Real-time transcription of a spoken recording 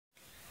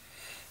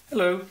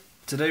Hello,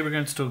 today we're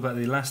going to talk about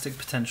the elastic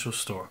potential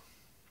store.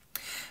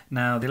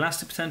 Now, the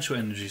elastic potential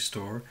energy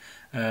store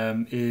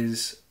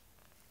is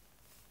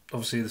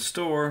obviously the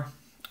store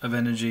of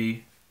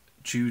energy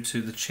due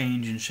to the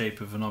change in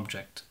shape of an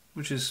object,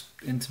 which is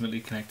intimately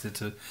connected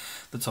to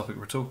the topic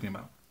we're talking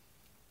about.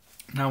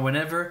 Now,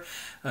 whenever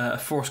a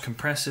force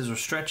compresses or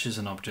stretches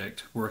an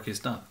object, work is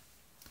done.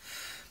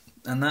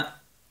 And that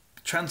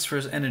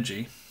transfers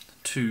energy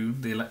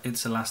to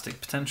its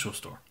elastic potential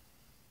store.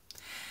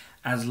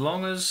 As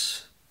long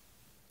as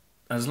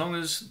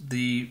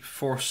the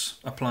force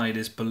applied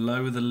is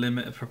below the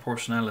limit of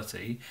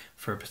proportionality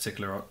for a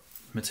particular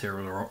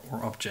material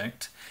or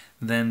object,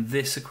 then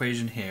this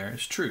equation here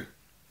is true.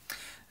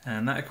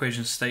 And that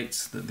equation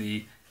states that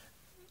the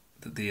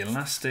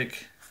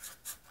elastic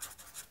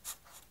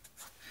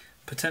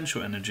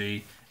potential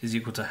energy is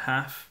equal to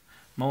half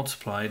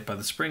multiplied by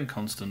the spring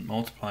constant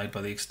multiplied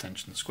by the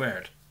extension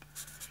squared.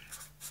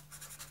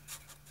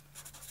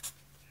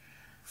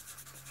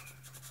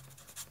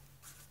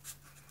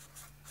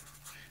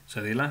 So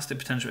the elastic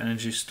potential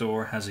energy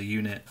store has a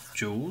unit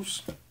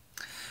joules.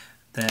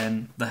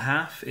 Then the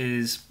half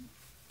is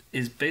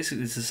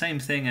basically it's the same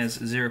thing as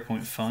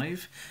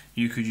 0.5.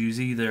 You could use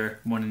either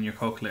one in your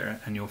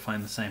calculator and you'll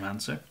find the same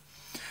answer.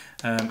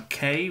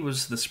 K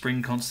was the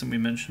spring constant we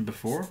mentioned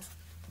before.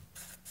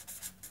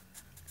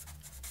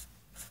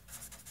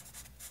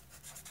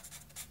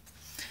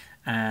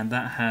 And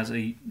that has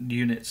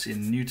units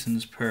in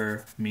newtons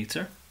per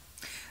meter.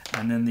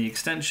 And then the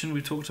extension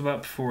we talked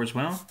about before as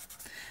well.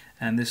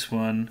 And this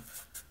one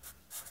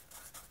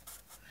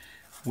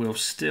will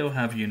still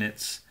have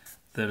units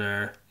that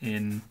are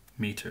in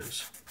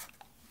meters.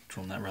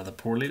 Drawn that rather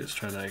poorly, let's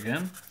try that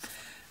again.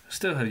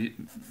 Still have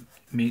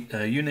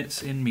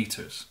units in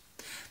meters.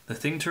 The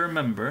thing to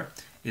remember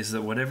is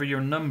that whatever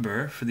your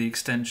number for the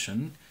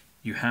extension,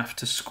 you have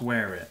to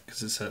square it,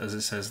 because as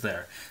it says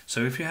there.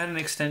 So if you had an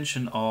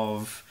extension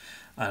of,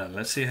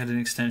 let's say you had an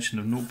extension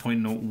of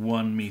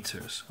 0.01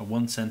 meters, a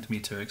 1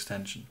 centimeter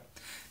extension,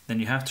 then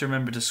you have to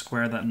remember to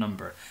square that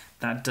number.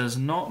 That does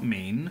not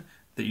mean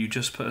that you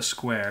just put a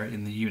square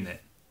in the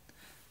unit.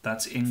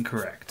 That's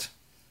incorrect.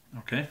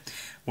 Okay?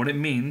 What it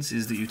means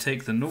is that you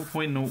take the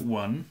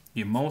 0.01,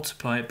 you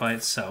multiply it by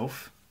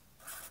itself,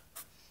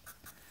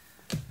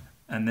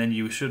 and then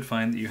you should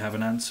find that you have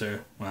an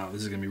answer. Wow,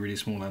 this is going to be a really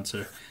small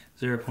answer.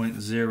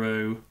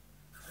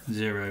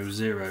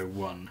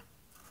 0.0001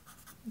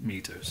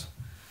 meters.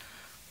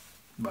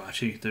 But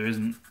actually, there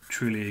isn't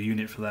truly a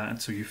unit for that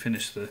until you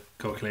finish the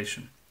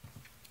calculation.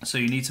 So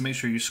you need to make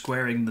sure you're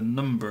squaring the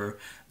number,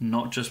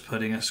 not just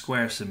putting a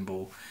square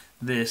symbol.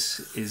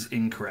 This is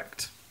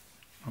incorrect.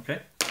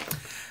 Okay?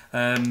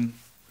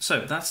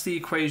 So that's the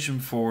equation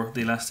for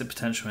the elastic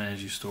potential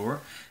energy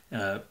store.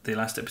 The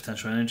elastic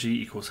potential energy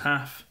equals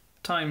half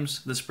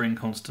times the spring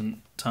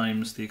constant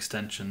times the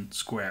extension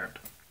squared.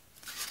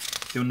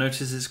 You'll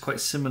notice it's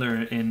quite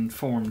similar in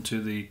form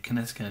to the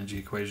kinetic energy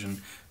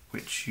equation,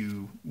 which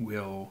you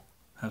will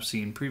have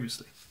seen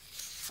previously.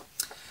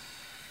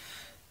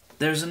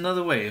 There's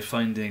another way of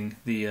finding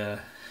the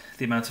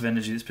amount of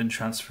energy that's been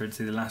transferred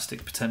to the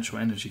elastic potential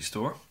energy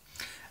store,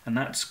 and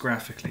that's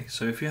graphically.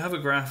 So if you have a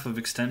graph of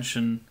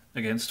extension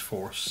against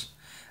force,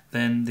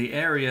 then the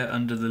area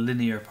under the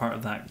linear part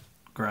of that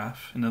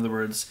graph, in other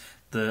words,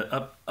 the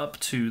up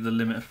to the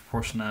limit of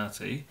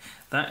proportionality,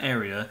 that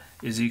area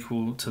is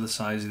equal to the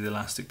size of the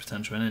elastic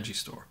potential energy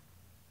store.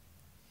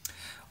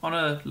 On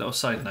a little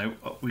side note,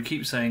 we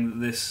keep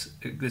saying that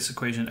this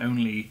equation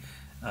only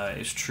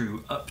is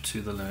true up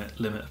to the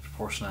limit of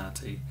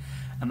proportionality,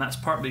 and that's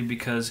partly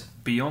because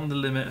beyond the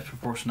limit of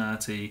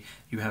proportionality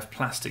you have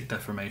plastic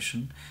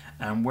deformation,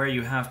 and where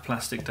you have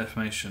plastic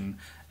deformation,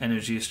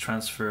 energy is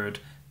transferred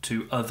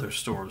to other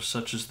stores,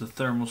 such as the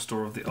thermal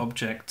store of the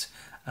object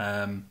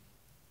and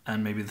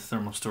maybe the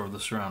thermal store of the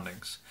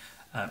surroundings.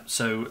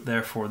 So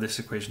therefore this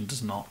equation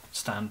does not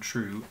stand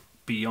true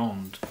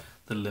beyond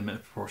the limit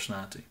of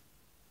proportionality.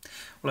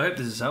 Well, I hope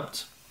this has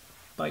helped.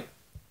 Bye.